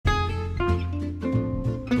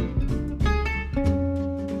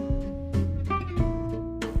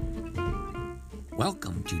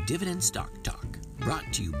Welcome to Dividend Stock Talk,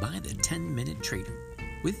 brought to you by the 10-Minute Trader,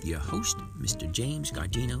 with your host, Mr. James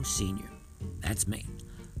Gardino Sr. That's me.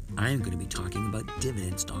 I'm going to be talking about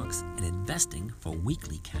dividend stocks and investing for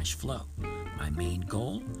weekly cash flow. My main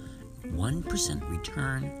goal, 1%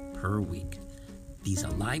 return per week. These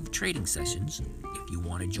are live trading sessions. If you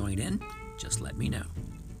want to join in, just let me know.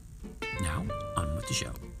 Now, on with the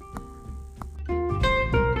show.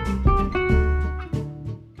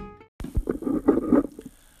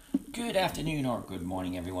 Good afternoon or good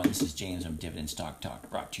morning, everyone. This is James from Dividend Stock Talk,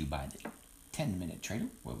 brought to you by the 10-Minute Trader,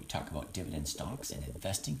 where we talk about dividend stocks and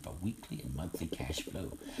investing for weekly and monthly cash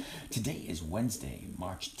flow. Today is Wednesday,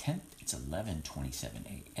 March 10th. It's 11:27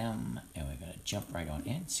 a.m., and we're going to jump right on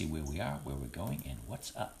in, see where we are, where we're going, and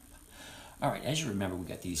what's up. All right, as you remember, we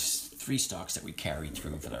got these three stocks that we carried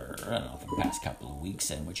through for the past couple of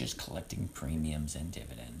weeks, and we're just collecting premiums and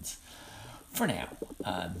dividends for now,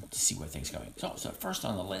 to see where things are going. So first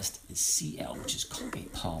on the list is CL, which is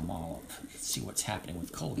Colgate-Palmolive. Let's see what's happening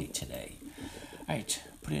with Colgate today. All right,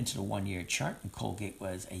 put it into the one-year chart, and Colgate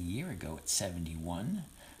was a year ago at 71,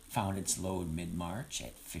 found its low in mid-March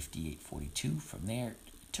at 58.42. From there,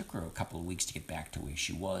 it took her a couple of weeks to get back to where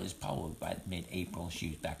she was. Probably by mid-April, she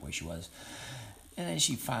was back where she was. And then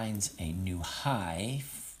she finds a new high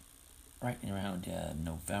right around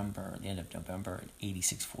November, the end of November, at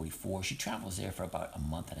 86.44. She travels there for about a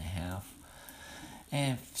month and a half.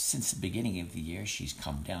 And since the beginning of the year, she's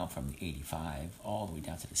come down from the 85 all the way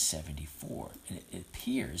down to the 74. And it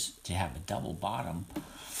appears to have a double bottom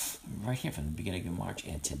right here from the beginning of March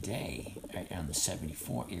and today, right around the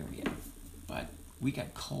 74 area. But we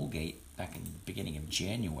got Colgate back in the beginning of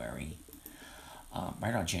January,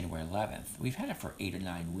 right on January 11th. We've had it for 8 or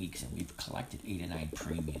 9 weeks, and we've collected 8 or 9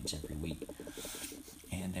 premiums every week.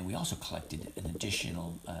 And then we also collected an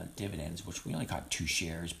additional dividends, which we only got 2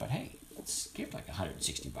 shares, but hey, let's give like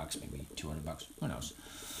 $160, maybe $200, who knows.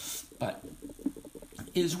 But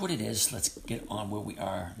it is what it is. Let's get on where we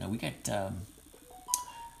are. Now we got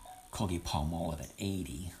Colgate-Palmolive at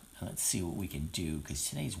 80. Let's see what we can do, because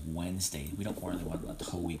today's Wednesday. We don't really want to let the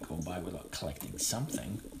whole week go by without collecting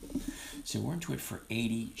something. So we're into it for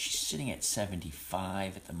 80. She's sitting at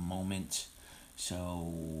 75 at the moment.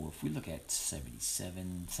 So if we look at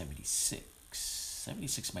 77, 76,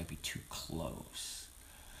 76 might be too close.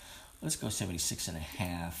 Let's go 76 and a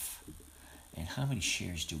half. And how many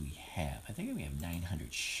shares do we have? I think we have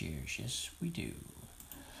 900 shares. Yes, we do.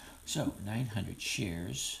 So 900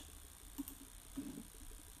 shares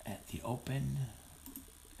at the open.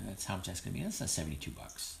 And that's how much that's going to be. That's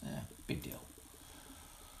 $72. Big deal.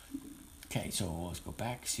 Okay, so let's go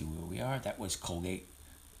back, see where we are. That was Colgate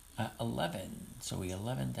 11. So we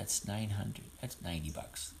 11, that's 900. That's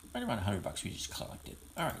 $90. Right around $100 we just collected.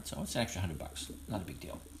 All right, so it's an extra $100. Not a big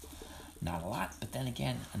deal. Not a lot, but then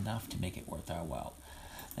again, enough to make it worth our while.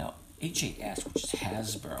 Now, HAS, which is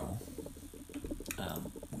Hasbro,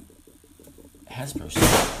 Hasbro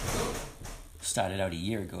started out a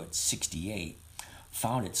year ago at 68,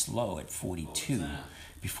 found its low at 42,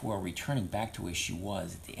 before returning back to where she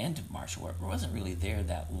was at the end of March, where it wasn't really there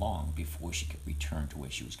that long before she could return to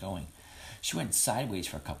where she was going. She went sideways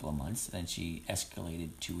for a couple of months, then she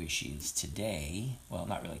escalated to where she is today. Well,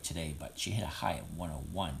 not really today, but she hit a high of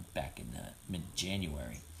 101 back in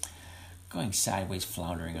mid-January. Going sideways,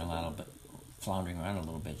 floundering around a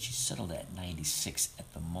little bit. She's settled at 96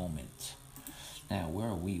 at the moment. Now, where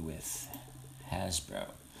are we with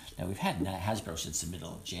Hasbro? Now, we've had Hasbro since the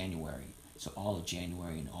middle of January. So all of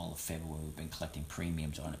January and all of February, we've been collecting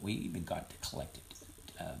premiums on it. We even got to collect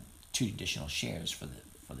 2 additional shares for the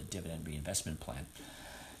dividend reinvestment plan.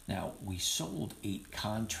 Now, we sold 8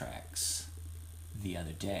 contracts the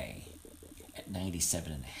other day at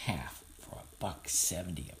 97.5 for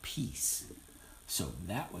 $1.70 a piece. So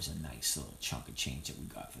that was a nice little chunk of change that we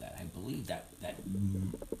got for that. I believe that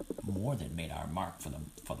more than made our mark for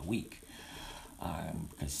the week,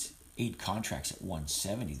 because 8 contracts at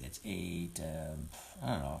 170, that's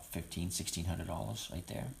 $1,600 right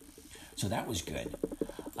there. So that was good.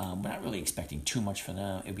 We're not really expecting too much from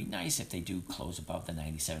them. It'd be nice if they do close above the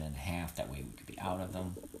 97.5. That way we could be out of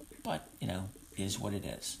them. But, it is what it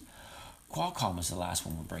is. Qualcomm is the last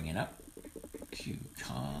one we're bringing up.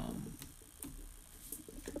 QCOM.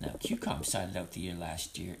 Now, QCOM started out the year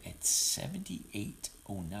last year at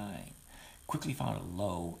 78.09. Quickly found a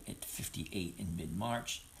low at 58 in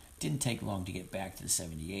mid-March. Didn't take long to get back to the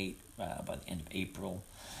 78 by the end of April.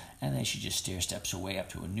 And then she just stair steps her way up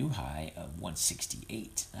to a new high of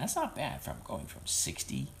 168. Now, that's not bad from going from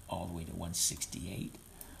 60 all the way to 168.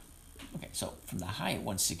 Okay, so from the high at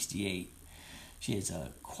 168, she has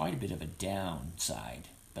quite a bit of a downside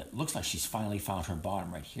But it looks like she's finally found her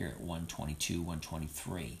bottom right here at 122,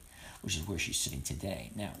 123, which is where she's sitting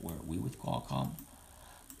today. Now, where are we with Qualcomm?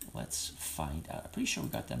 Let's find out. I'm pretty sure we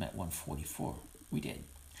got them at 144. We did.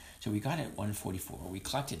 So we got it at 144. We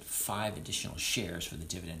collected 5 additional shares for the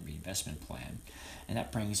dividend reinvestment plan, and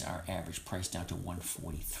that brings our average price down to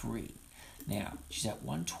 143. Now, she's at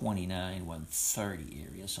 129, 130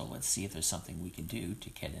 area, so let's see if there's something we can do to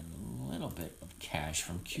get in a little bit of cash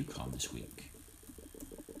from QCOM this week.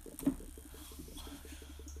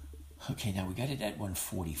 Okay, now we got it at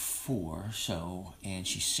 144, and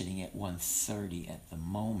she's sitting at 130 at the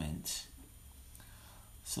moment.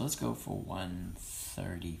 So let's go for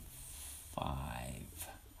 135.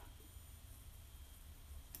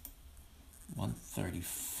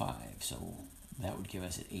 135, so that would give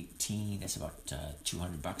us at 18. That's about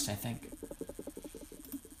 $200, I think.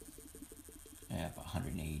 Yeah, about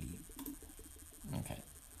 180. Okay.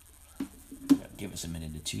 Give us a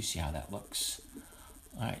minute or two, see how that looks.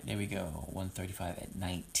 All right, there we go. 135 at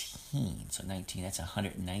 19. So 19, that's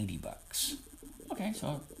 $190. Okay,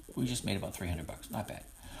 so we just made about $300. Not bad.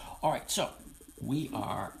 All right, so we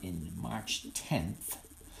are in March 10th.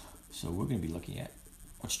 So we're going to be looking at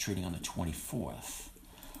what's trading on the 24th.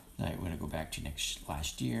 Now we're going to go back to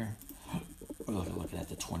last year. We're looking at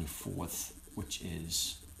the 24th, which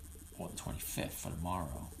is, or the 25th for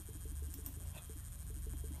tomorrow,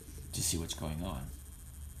 to see what's going on.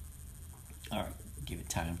 All right, give it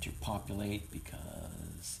time to populate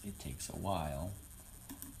because it takes a while.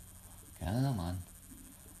 Come on.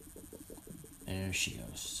 There she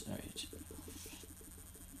goes. All right.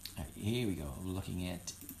 All right, here we go. Looking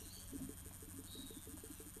at,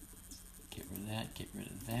 get rid of that, get rid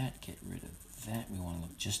of that, get rid of that. We want to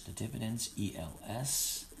look just the dividends,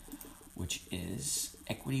 ELS, which is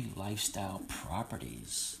Equity Lifestyle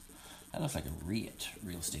Properties. That looks like a REIT,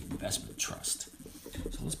 Real Estate Investment Trust.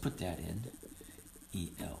 So let's put that in,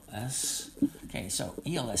 ELS. Okay, so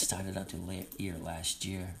ELS started out the year last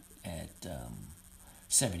year at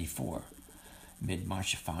 74.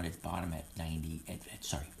 Mid-March, it found its bottom at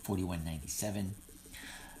 41.97.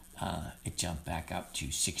 It jumped back up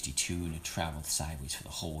to 62 and it traveled sideways for the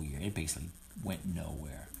whole year. It basically went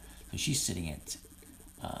nowhere. So she's sitting at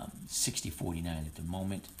 60.49 at the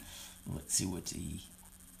moment. Let's see what the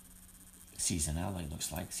seasonality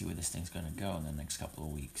looks like. See where this thing's going to go in the next couple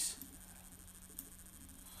of weeks.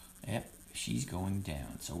 Yep, she's going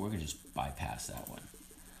down. So we're going to just bypass that one.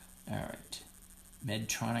 All right.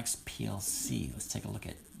 Medtronics PLC. Let's take a look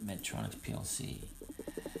at Medtronics PLC.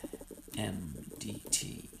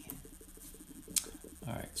 MDT.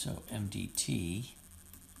 All right, so MDT,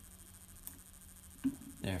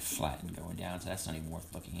 they're flat and going down, so that's not even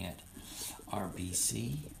worth looking at.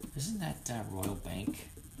 RBC, isn't that Royal Bank?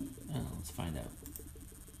 Oh, let's find out.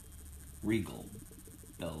 Regal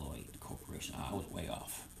Beloit Corporation. I was way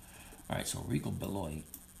off. All right, so Regal Beloit,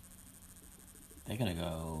 they're going to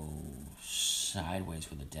go sideways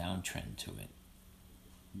with a downtrend to it.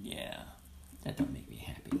 Yeah, that don't make me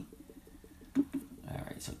happy. All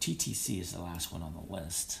right, so TTC is the last one on the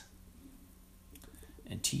list.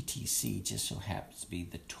 And TTC just so happens to be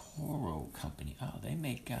the Toro company. Oh, they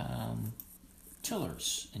make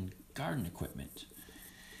tillers and garden equipment.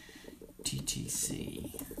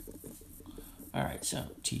 TTC. All right, so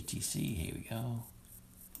TTC, here we go.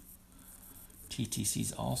 TTC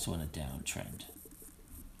is also in a downtrend.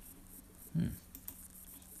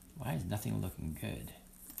 Why is nothing looking good?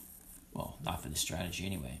 Well, not for the strategy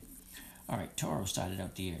anyway. All right, Toro started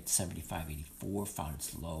out the year at 75.84, found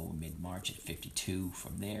its low mid-March at 52.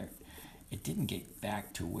 From there, it didn't get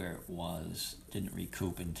back to where it was, didn't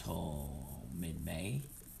recoup until mid-May,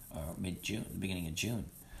 or mid-June, the beginning of June.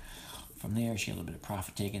 From there, she had a little bit of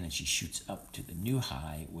profit taken, and she shoots up to the new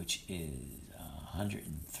high, which is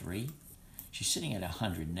 103. She's sitting at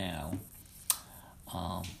 100 now.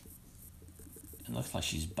 It looks like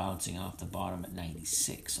she's bouncing off the bottom at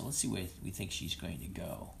 96. So let's see where we think she's going to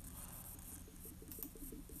go.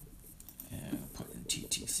 Put in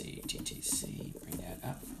TTC, bring that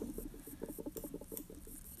up.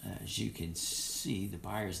 As you can see, the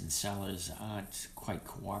buyers and sellers aren't quite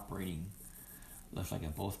cooperating. Looks like they're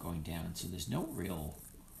both going down. So there's no real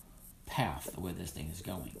path where this thing is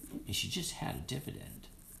going. And she just had a dividend.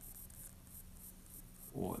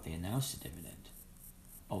 Or they announced a dividend.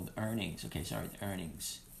 Oh, the earnings. Okay, sorry, the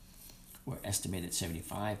earnings were estimated at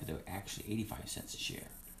 75, but they were actually 85 cents a share,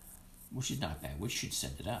 which is not bad, which should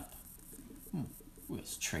set it up.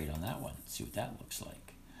 Let's trade on that one, see what that looks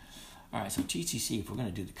like. All right, so TTC, if we're going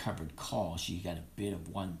to do the covered call, she got a bid of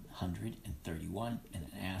 131 and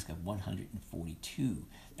an ask of 142.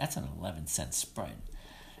 That's an 11-cent spread.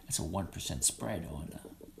 That's a 1% spread on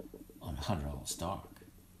 $100 stock.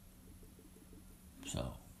 So,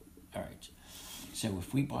 all right. So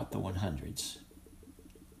if we bought the 100s,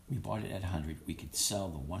 we bought it at 100, we could sell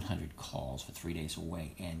the 100 calls for 3 days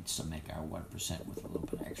away and still make our 1% with a little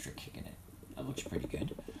bit of extra kick in it. That looks pretty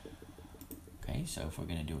good. Okay, so if we're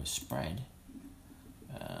going to do a spread,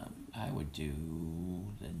 I would do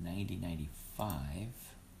the 90-95.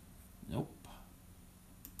 Nope.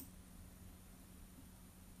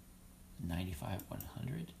 95,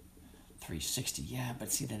 100, 360. Yeah,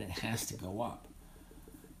 but see that it has to go up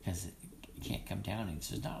because it can't come down. And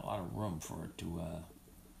there's not a lot of room for it to.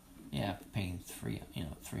 Paying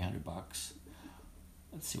 $300.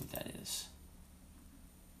 Let's see what that is.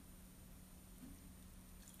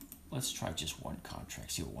 Let's try just one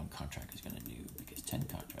contract. See what one contract is going to do, because 10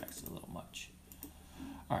 contracts is a little much.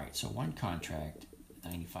 All right, so one contract,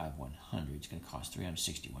 95, 100, is going to cost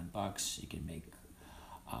 $361. You can make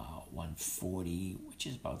 140, which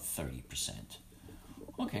is about 30%.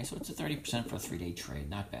 Okay, so it's a 30% for a 3-day trade.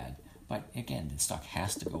 Not bad. But again, the stock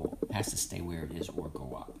has to stay where it is or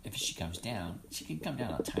go up. If she comes down, she can come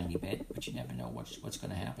down a tiny bit, but you never know what's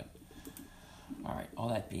going to happen. All right, all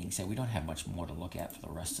that being said, we don't have much more to look at for the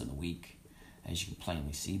rest of the week, as you can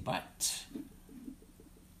plainly see. But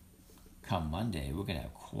come Monday, we're going to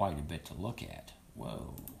have quite a bit to look at.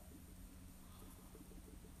 Whoa.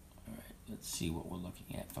 All right, let's see what we're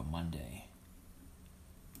looking at for Monday.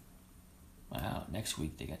 Wow, next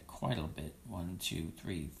week they got quite a bit. 1, 2,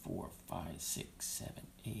 3, 4, 5, 6, 7,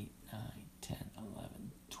 8, 9, 10,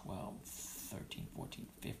 11, 12, 13, 14,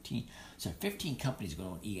 15. So 15 companies going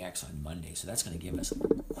on EX on Monday. So that's going to give us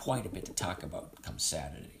quite a bit to talk about come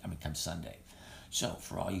Sunday. So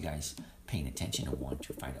for all you guys paying attention and want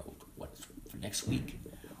to find out what's for next week,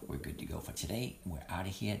 we're good to go for today. We're out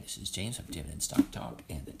of here. This is James of Dividend Stock Talk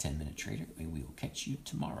and the 10-Minute Trader. We will catch you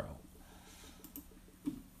tomorrow.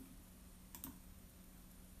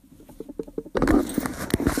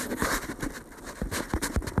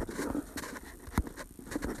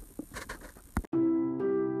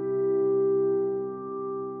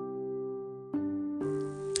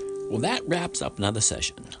 Well, that wraps up another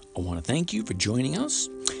session. I want to thank you for joining us.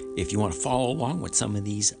 If you want to follow along with some of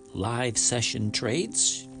these live session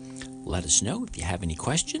trades, let us know. If you have any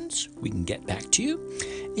questions, we can get back to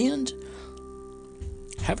you. And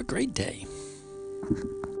have a great day.